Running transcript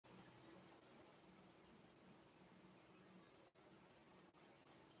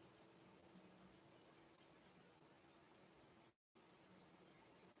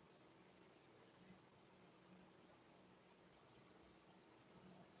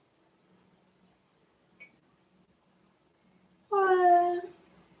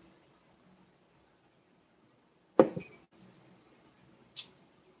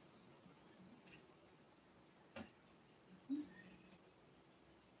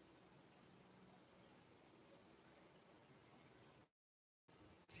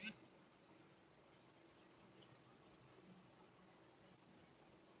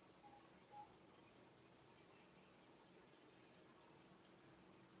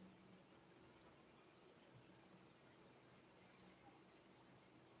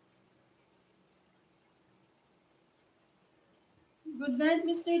Good night,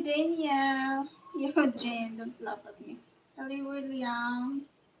 Mr. Daniel. Yo, Jane, don't laugh at me. Hello, William.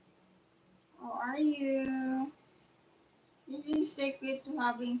 How are you? Is your secret to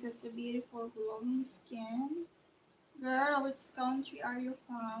having such a beautiful glowing skin? Girl, which country are you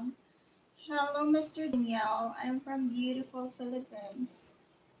from? Hello, Mr. Daniel. I'm from beautiful Philippines.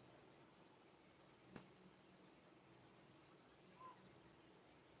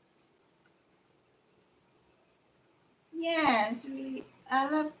 Yes, I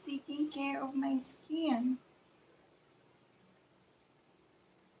love taking care of my skin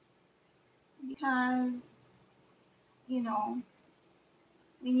because, you know,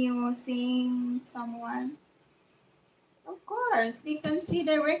 when you seeing someone, of course, they can see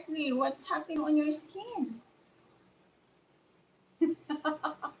directly what's happening on your skin.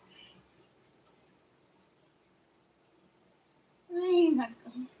 Ay,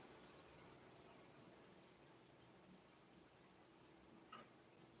 nako.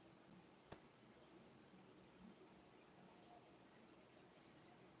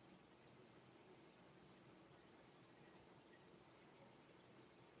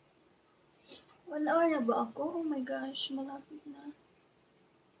 One hour na ba ako? Oh my gosh, malapit na.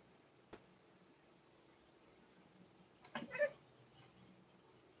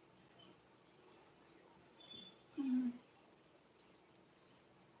 Hmm.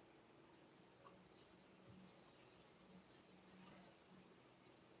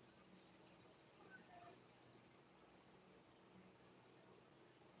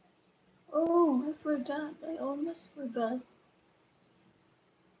 Oh, I forgot. I almost forgot.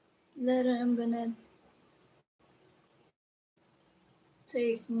 Later, I'm gonna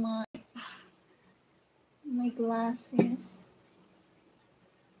take my glasses.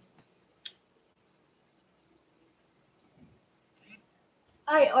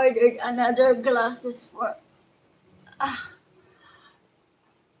 I ordered another glasses for. Ah,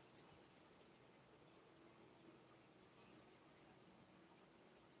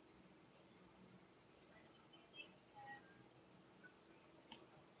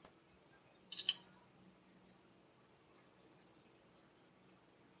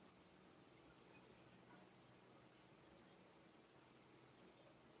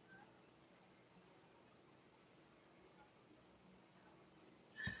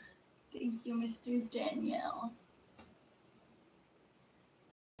 thank you, Mr. Daniel.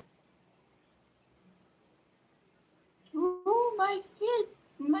 Oh, my feet,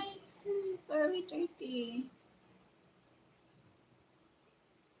 my feet very dirty.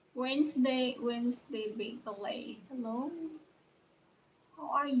 Wednesday, Bakelay. Hello,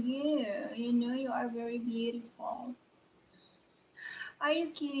 how are you? You know you are very beautiful. Are you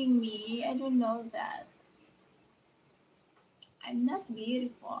kidding me? I don't know that. I'm not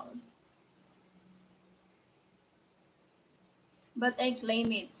beautiful, but I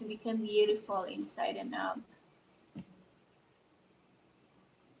claim it to become beautiful inside and out.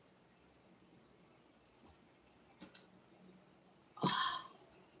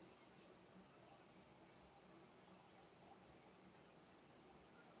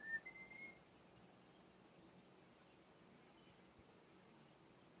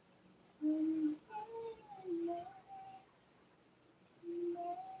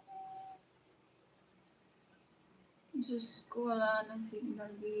 Diyos ko, wala ng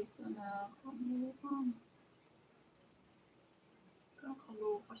signal dito na kamukhang.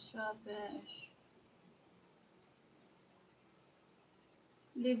 Kakaloka siya, besh.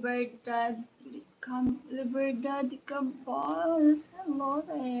 Liberdad Campos. Hello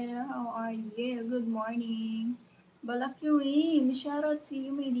there. How are you? Good morning. Balakirim. Shout out to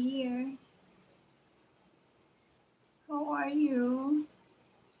you, my dear. How are you?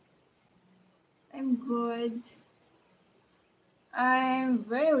 I'm good. I'm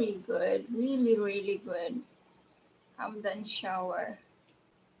very good. Really, really good. I'm done shower.